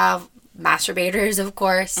we have masturbators, of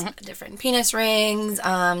course, different penis rings,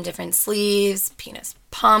 different sleeves, penis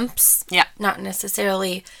pumps. Yeah. Not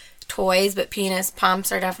necessarily toys, but penis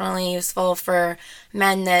pumps are definitely useful for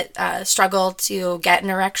men that struggle to get an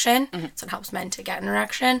erection. So it helps men to get an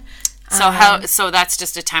erection. So that's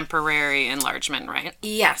just a temporary enlargement, right?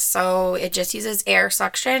 Yes, so it just uses air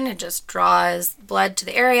suction. It just draws blood to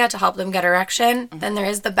the area to help them get erection. Then there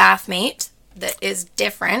is the bath mate that is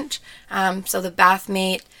different. So the bath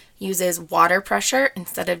mate uses water pressure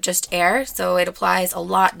instead of just air, so it applies a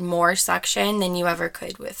lot more suction than you ever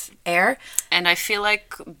could with air. And I feel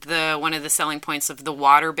like one of the selling points of the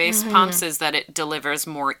water-based pumps is that it delivers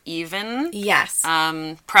more even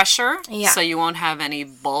pressure, so you won't have any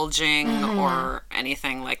bulging or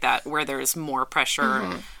anything like that where there's more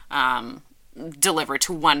pressure delivered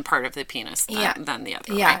to one part of the penis than the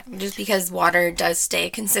other. Yeah, right? Just because water does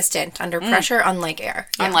stay consistent under pressure, unlike air.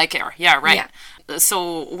 Yeah. Unlike air, yeah, right. Yeah.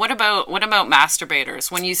 So what about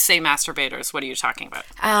masturbators? When you say masturbators, what are you talking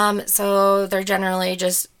about? So they're generally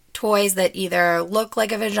just toys that either look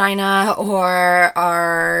like a vagina or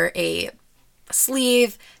are a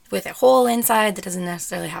sleeve with a hole inside that doesn't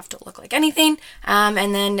necessarily have to look like anything.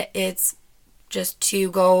 And then it's just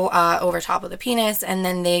to go over top of the penis, and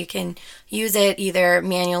then they can use it either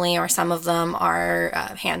manually or some of them are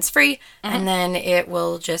hands-free, and then it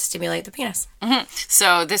will just stimulate the penis.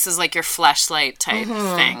 So this is like your fleshlight type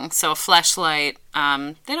thing. So a fleshlight,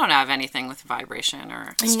 they don't have anything with vibration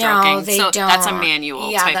or stroking. No, they don't. That's a manual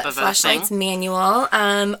type of a thing. Yeah, fleshlight's manual.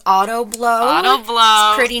 Auto blow. Auto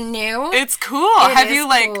blow. It's pretty new. It's cool. Have you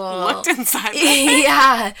looked inside?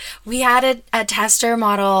 Yeah, we had a tester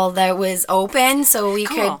model that was open, so we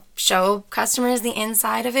could show customers the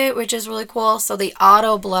inside of it, which is really cool. So the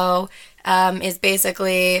auto blow is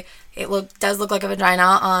basically, does look like a vagina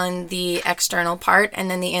on the external part,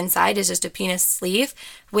 and then the inside is just a penis sleeve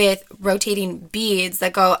with rotating beads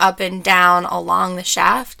that go up and down along the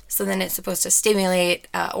shaft. So then it's supposed to stimulate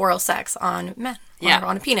oral sex on men or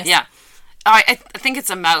on a penis. Yeah. Oh, I think it's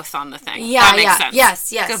a mouth on the thing. Yeah, that makes sense.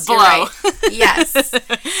 Yes. Good blow. Right. Yes.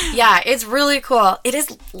 Yeah, it's really cool. It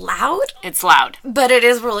is loud. It's loud. But it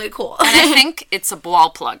is really cool. And I think it's a wall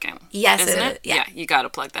plug-in. Yes, isn't it? Yeah, you got to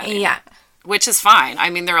plug that in. Yeah. Which is fine. I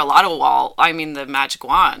mean, there are a lot of the magic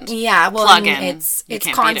wand. Yeah, well, plug-in. It's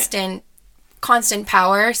constant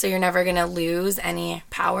power, so you're never going to lose any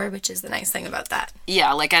power, which is the nice thing about that.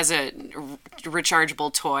 Yeah, like as a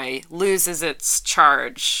rechargeable toy loses its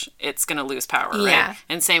charge, it's going to lose power, right?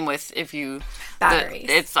 And same with batteries.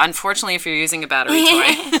 It's unfortunately if you're using a battery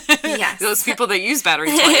toy. Yes. Those people that use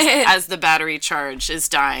battery toys, as the battery charge is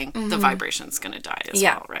dying, the vibration's going to die as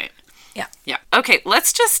well, right? Yeah. Yeah. Okay,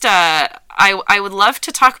 let's just, I would love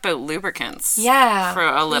to talk about lubricants for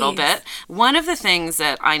a little bit. One of the things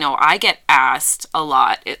that I know I get asked a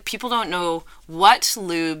lot, people don't know what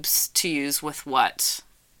lubes to use with what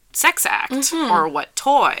sex act or what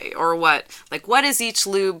toy or what is each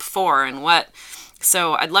lube for and what.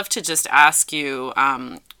 So I'd love to just ask you,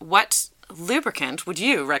 what lubricant would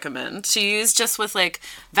you recommend to use just with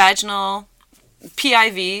vaginal,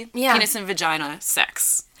 PIV, penis and vagina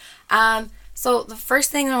sex? So the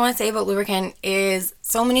first thing I want to say about lubricant is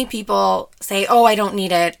so many people say, oh, I don't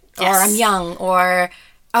need it, or I'm young, or,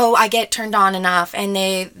 oh, I get turned on enough, and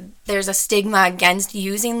there's a stigma against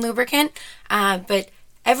using lubricant, but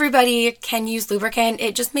everybody can use lubricant.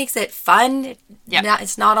 It just makes it fun.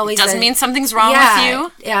 It's not always... It doesn't mean something's wrong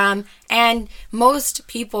with you. And most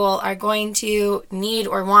people are going to need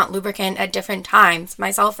or want lubricant at different times.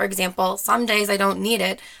 Myself, for example, some days I don't need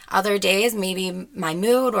it. Other days, maybe my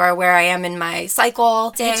mood or where I am in my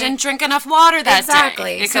cycle. You didn't drink enough water that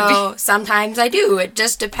day. Exactly. So sometimes I do. It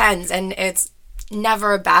just depends. And it's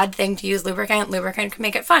never a bad thing to use lubricant. Lubricant can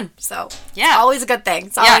make it fun. So it's always a good thing.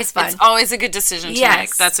 It's always fun. It's always a good decision to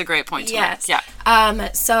make. That's a great point to make.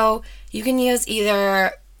 Yeah. So you can use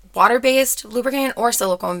either water-based lubricant or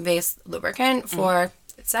silicone-based lubricant for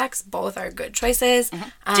sex. Both are good choices. Do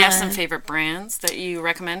you have some favorite brands that you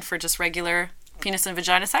recommend for just regular penis and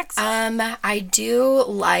vagina sex? I do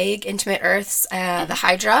like Intimate Earth's the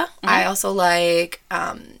Hydra. I also like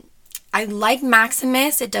I like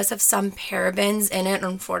Maximus. It does have some parabens in it,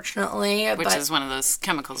 unfortunately. Which is one of those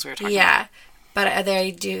chemicals we were talking about. But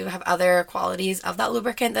they do have other qualities of that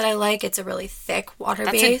lubricant that I like. It's a really thick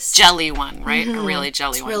water-based. That's a jelly one, right? A really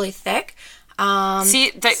jelly one. It's really thick.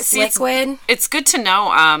 Liquid. It's good to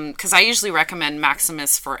know because I usually recommend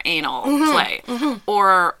Maximus for anal play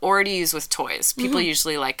or to use with toys. People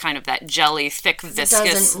usually like kind of that jelly, thick,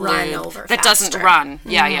 viscous lube. Run over that faster. Doesn't run.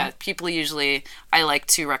 Yeah. People usually, I like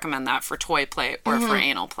to recommend that for toy play or for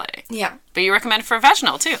anal play. Yeah. But you recommend for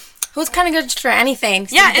vaginal too. Well, it's kind of good for anything.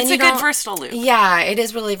 So it's a good versatile lube. Yeah, it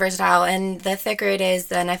is really versatile. And the thicker it is,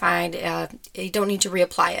 then I find you don't need to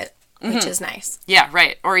reapply it which is nice. Yeah,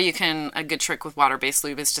 right. Or you can, a good trick with water-based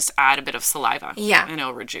lube is just add a bit of saliva. Yeah. And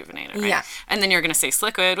it'll rejuvenate it, right? Yeah. And then you're going to say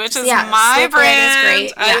Sliquid, which is Yeah, my Sliquid brand.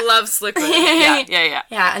 is great. I Yeah. love Sliquid. Yeah.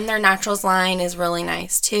 Yeah, and their Naturals line is really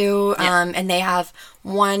nice too. And they have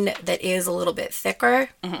one that is a little bit thicker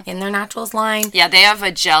in their Naturals line. Yeah, they have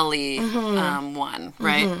a jelly one,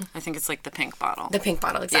 right? I think it's like the pink bottle. The pink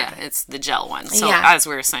bottle, exactly. Yeah, it's the gel one. So Yeah. as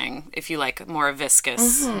we were saying, if you like more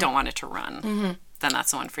viscous, don't want it to run, then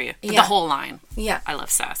that's the one for you. But the whole line. Yeah. I love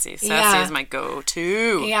Sassy. Sassy is my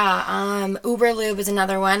go-to. Yeah. Uber Lube is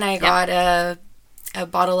another one. I got a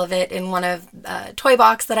bottle of it in one of toy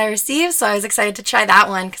box that I received, so I was excited to try that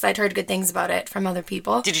one because I'd heard good things about it from other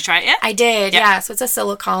people. Did you try it yet? I did, yeah. So it's a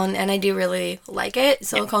silicone, and I do really like it.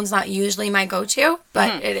 Silicone's not usually my go-to,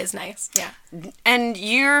 but it is nice. Yeah. And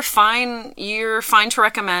you're fine to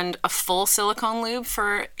recommend a full silicone lube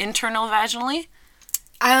for internal vaginally?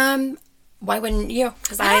 Why wouldn't you?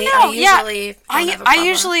 Because I usually I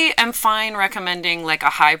usually am fine recommending like a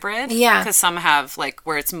hybrid. Yeah. Because some have like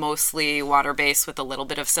where it's mostly water based with a little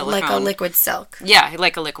bit of silicone. like a liquid silk. Yeah,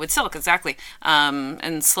 like a liquid silk, exactly.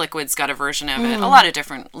 And Sliquid's got a version of it. A lot of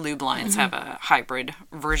different lube lines have a hybrid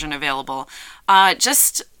version available. I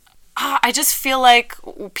just feel like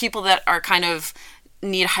people that are kind of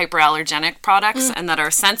need hyperallergenic products and that are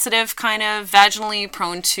sensitive, kind of vaginally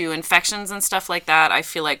prone to infections and stuff like that, I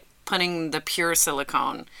feel like putting the pure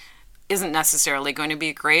silicone isn't necessarily going to be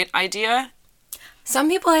a great idea. Some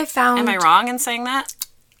people I've found... Am I wrong in saying that?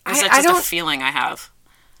 Or is that just a feeling I have?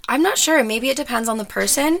 I'm not sure. Maybe it depends on the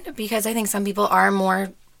person, because I think some people are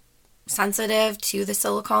more sensitive to the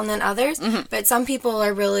silicone than others, but some people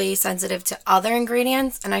are really sensitive to other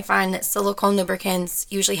ingredients, and I find that silicone lubricants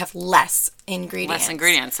usually have less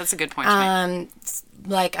ingredients. That's a good point to make.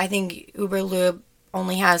 Like, I think Uber Lube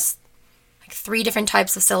only has 3 different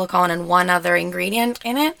types of silicone and 1 other ingredient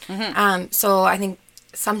in it. So I think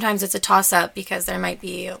sometimes it's a toss-up because there might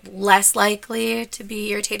be less likely to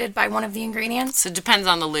be irritated by one of the ingredients. So it depends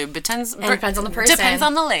on the lube. Depends on the person. Depends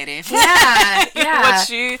on the lady. Yeah.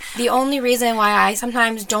 The only reason why I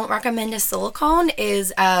sometimes don't recommend a silicone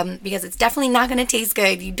is because it's definitely not going to taste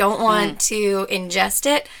good. You don't want to ingest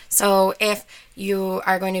it. So if you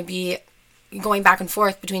are going to be going back and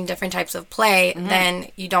forth between different types of play, then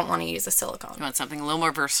you don't want to use a silicone. You want something a little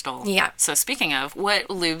more versatile. Yeah. So speaking of, what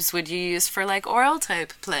lubes would you use for like oral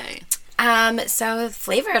type play? So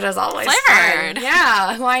flavored is always flavored. Fun.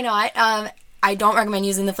 Yeah, why not? I don't recommend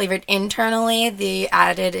using the flavored internally. The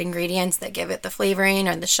added ingredients that give it the flavoring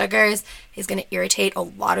or the sugars is going to irritate a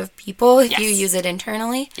lot of people if you use it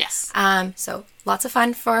internally. Yes. So lots of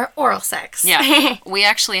fun for oral sex. Yeah. We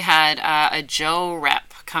actually had a Joe rep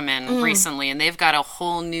come in recently, and they've got a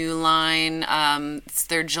whole new line. It's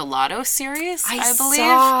their gelato series, I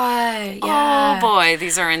believe. Yeah. Oh boy,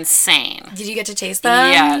 these are insane. Did you get to taste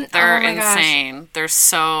them? Yeah, they're insane. Gosh. They're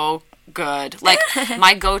so good. Like,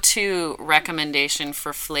 my go-to recommendation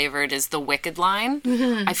for flavored is the Wicked line.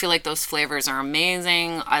 I feel like those flavors are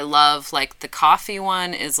amazing. I love, like, the coffee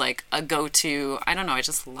one is like a go-to. I don't know, I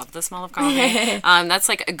just love the smell of coffee. That's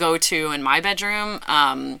like a go-to in my bedroom.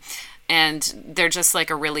 And they're just like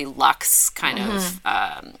a really luxe kind of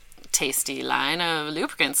tasty line of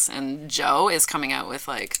lubricants. And Joe is coming out with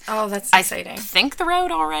like... Oh, that's exciting. I think they're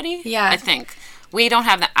out already. Yeah. I think. We don't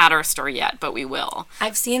have them at our store yet, but we will.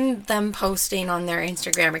 I've seen them posting on their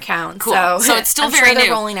Instagram account. Cool. So it's still I'm very sure they're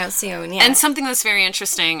new. rolling out soon. Yeah. And something that's very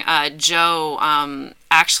interesting, Joe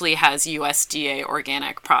actually has USDA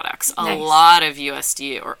organic products. A lot of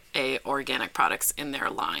USDA organic products in their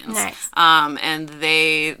lines. Nice. And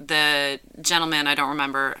the gentleman, I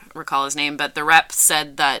don't recall his name, but the rep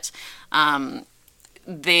said that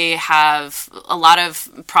they have a lot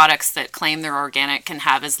of products that claim they're organic can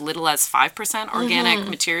have as little as 5% organic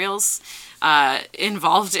materials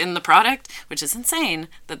involved in the product, which is insane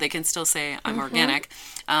that they can still say I'm organic.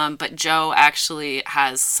 But Joe actually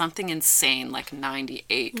has something insane, like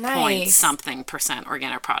 98 point something %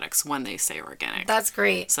 organic products when they say organic. That's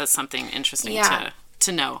great. So that's something interesting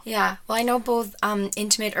to know. Yeah. Well, I know both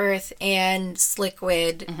Intimate Earth and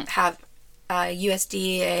Sliquid have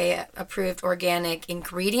USDA approved organic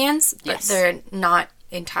ingredients, but they're not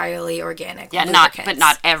entirely organic. Yeah,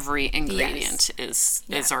 not every ingredient is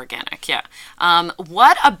organic. Yeah.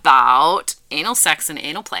 What about anal sex and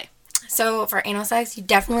anal play? So for anal sex, you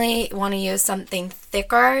definitely want to use something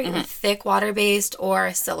thicker, thick water-based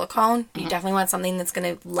or silicone. You definitely want something that's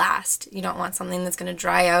going to last. You don't want something that's going to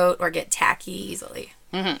dry out or get tacky easily.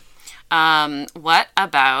 What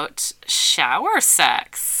about shower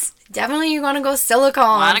sex? Definitely you want to go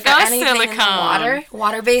silicone. Want to go silicone. Water.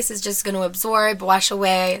 Water-based is just going to absorb, wash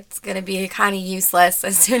away. It's going to be kind of useless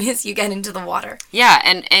as soon as you get into the water. Yeah,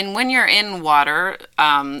 and when you're in water,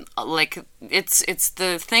 like it's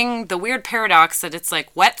the weird paradox that it's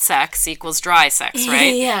like wet sex equals dry sex,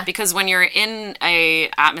 right? Yeah. Because when you're in a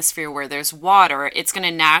atmosphere where there's water, it's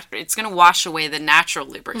gonna wash away the natural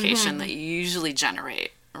lubrication that you usually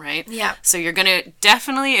generate. Right? Yeah. So you're going to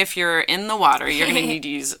definitely, if you're in the water, you're going to need to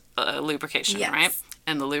use lubrication, yes. right?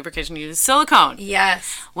 And the lubrication uses silicone.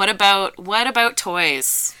 Yes. What about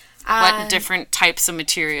toys? What different types of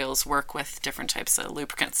materials work with different types of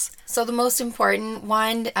lubricants? So the most important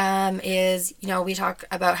one is, we talk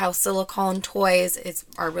about how silicone toys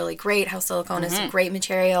are really great, how silicone is a great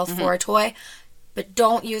material for a toy. But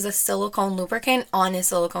don't use a silicone lubricant on a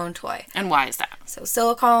silicone toy. And why is that? So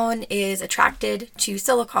silicone is attracted to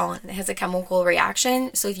silicone. It has a chemical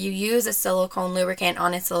reaction. So if you use a silicone lubricant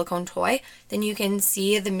on a silicone toy, then you can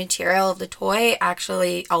see the material of the toy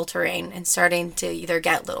actually altering and starting to either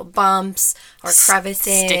get little bumps or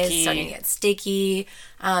crevices, starting to get sticky.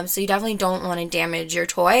 So you definitely don't want to damage your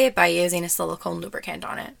toy by using a silicone lubricant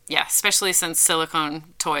on it. Yeah, especially since silicone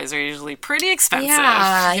toys are usually pretty expensive.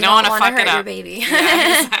 Yeah, you don't want to fuck hurt it up. your baby.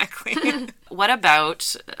 Yeah, exactly. What about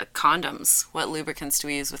condoms? What lubricants do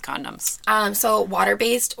we use with condoms? So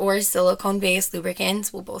water-based or silicone-based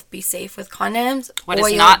lubricants will both be safe with condoms. What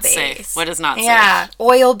is not safe? What is not safe? Yeah,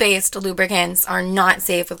 oil-based lubricants are not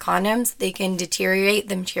safe with condoms. They can deteriorate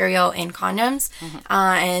the material in condoms,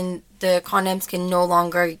 and the condoms can no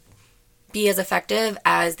longer be as effective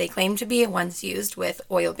as they claim to be once used with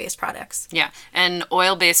oil-based products. Yeah, and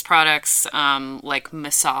oil-based products like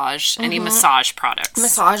massage, any massage products.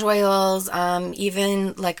 Massage oils,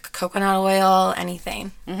 even like coconut oil,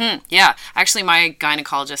 anything. Yeah, actually my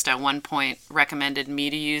gynecologist at one point recommended me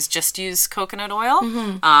to use coconut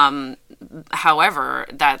oil. However,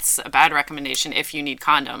 that's a bad recommendation if you need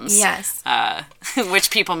condoms. Yes.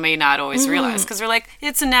 Which people may not always realize because they're like,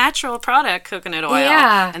 it's a natural product, coconut oil.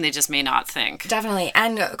 Yeah. And they just may not think. Definitely.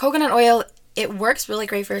 And coconut oil, it works really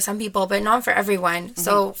great for some people, but not for everyone.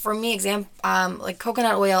 So for me, like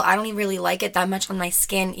coconut oil, I don't even really like it that much on my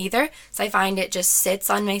skin either. So I find it just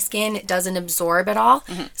sits on my skin. It doesn't absorb at all.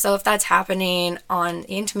 So if that's happening on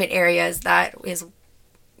intimate areas, that is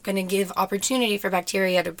going to give opportunity for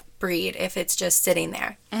bacteria to breed if it's just sitting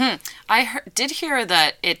there. I did hear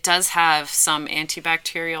that it does have some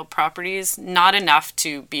antibacterial properties, not enough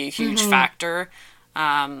to be a huge factor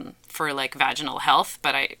for like vaginal health,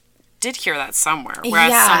 but I did hear that somewhere,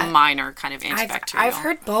 whereas some minor kind of antibacterial. I've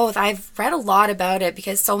heard both. I've read a lot about it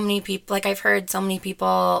because so many people, like I've heard so many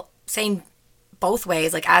people saying both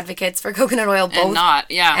ways, like advocates for coconut oil, both and not,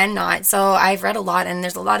 yeah, and not. So I've read a lot, and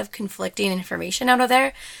there's a lot of conflicting information out of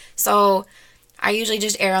there. So I usually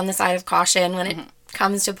just err on the side of caution when it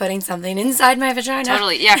comes to putting something inside my vagina.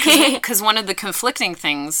 Totally, yeah, because one of the conflicting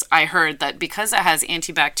things I heard that because it has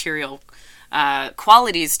antibacterial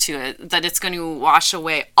qualities to it, that it's going to wash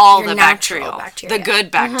away all the bacteria, the good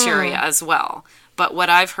bacteria as well. But what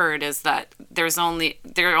I've heard is that there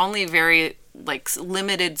are only very like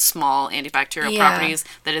limited small antibacterial properties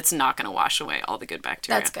that it's not going to wash away all the good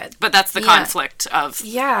bacteria. That's good. But that's the conflict of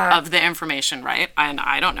the information, right? And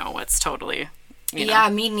I don't know what's totally, me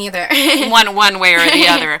neither. one way or the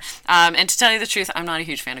other. And to tell you the truth, I'm not a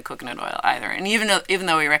huge fan of coconut oil either. And even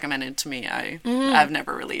though he recommended it to me, I've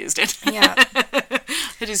never really used it. Yeah.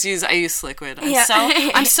 I use Slick Liquid.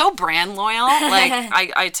 I'm so brand loyal. Like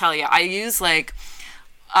I tell you, I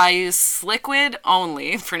use Liquid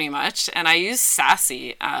only, pretty much, and I use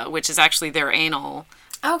Sassy, which is actually their anal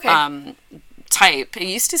type. It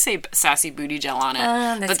used to say Sassy Booty Gel on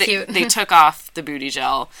it, but they took off the Booty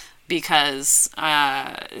Gel because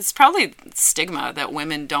it's probably stigma that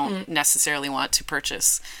women don't necessarily want to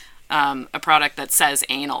purchase a product that says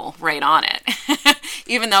anal right on it.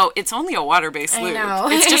 Even though it's only a water-based lube.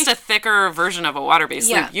 It's just a thicker version of a water-based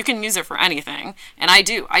lube. You can use it for anything. And I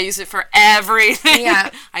do. I use it for everything. Yeah.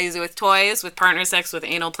 I use it with toys, with partner sex, with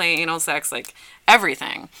anal play, anal sex, like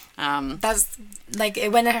everything. That's like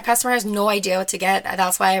when a customer has no idea what to get,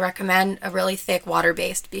 that's why I recommend a really thick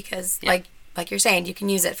water-based because like you're saying, you can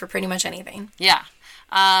use it for pretty much anything. Yeah.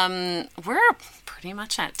 We're pretty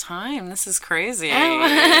much at time. This is crazy.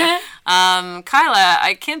 Kyla,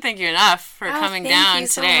 I can't thank you enough for coming down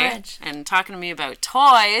today and talking to me about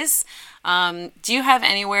toys. Do you have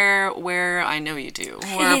anywhere where, I know you do,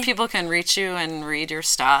 where people can reach you and read your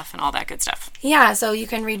stuff and all that good stuff? Yeah, so you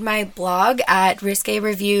can read my blog at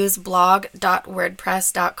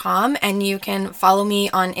risquereviewsblog.wordpress.com, and you can follow me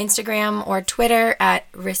on Instagram or Twitter at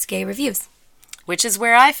Risque Reviews. which is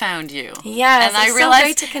where I found you. Yes, and I it's realized, so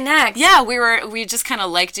great to connect. Yeah, we just kind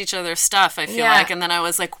of liked each other's stuff, I feel like, and then I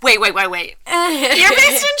was like, wait. You're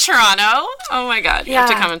based in Toronto? Oh my God, you have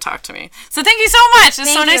to come and talk to me. So thank you so much.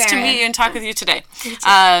 It's so nice to meet you and talk with you today. This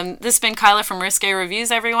has been Kyla from Risque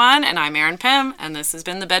Reviews, everyone, and I'm Erin Pym, and this has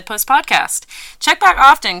been the Bedpost Podcast. Check back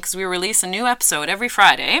often because we release a new episode every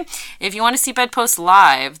Friday. If you want to see Bedpost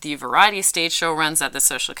live, the variety stage show runs at the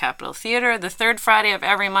Social Capital Theatre the third Friday of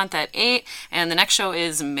every month at 8, and the next show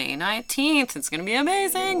is May 19th. It's going to be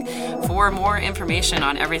amazing. For more information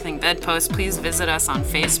on everything Bedpost, please visit us on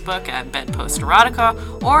Facebook at Bedpost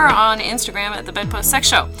Erotica or on Instagram at the Bedpost Sex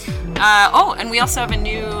Show. And we also have a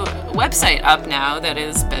new website up now that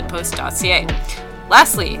is bedpost.ca.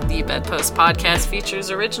 Lastly, the Bedpost Podcast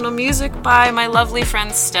features original music by my lovely friend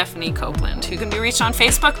Stephanie Copeland, who can be reached on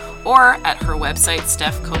Facebook or at her website,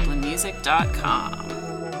 stephcopelandmusic.com.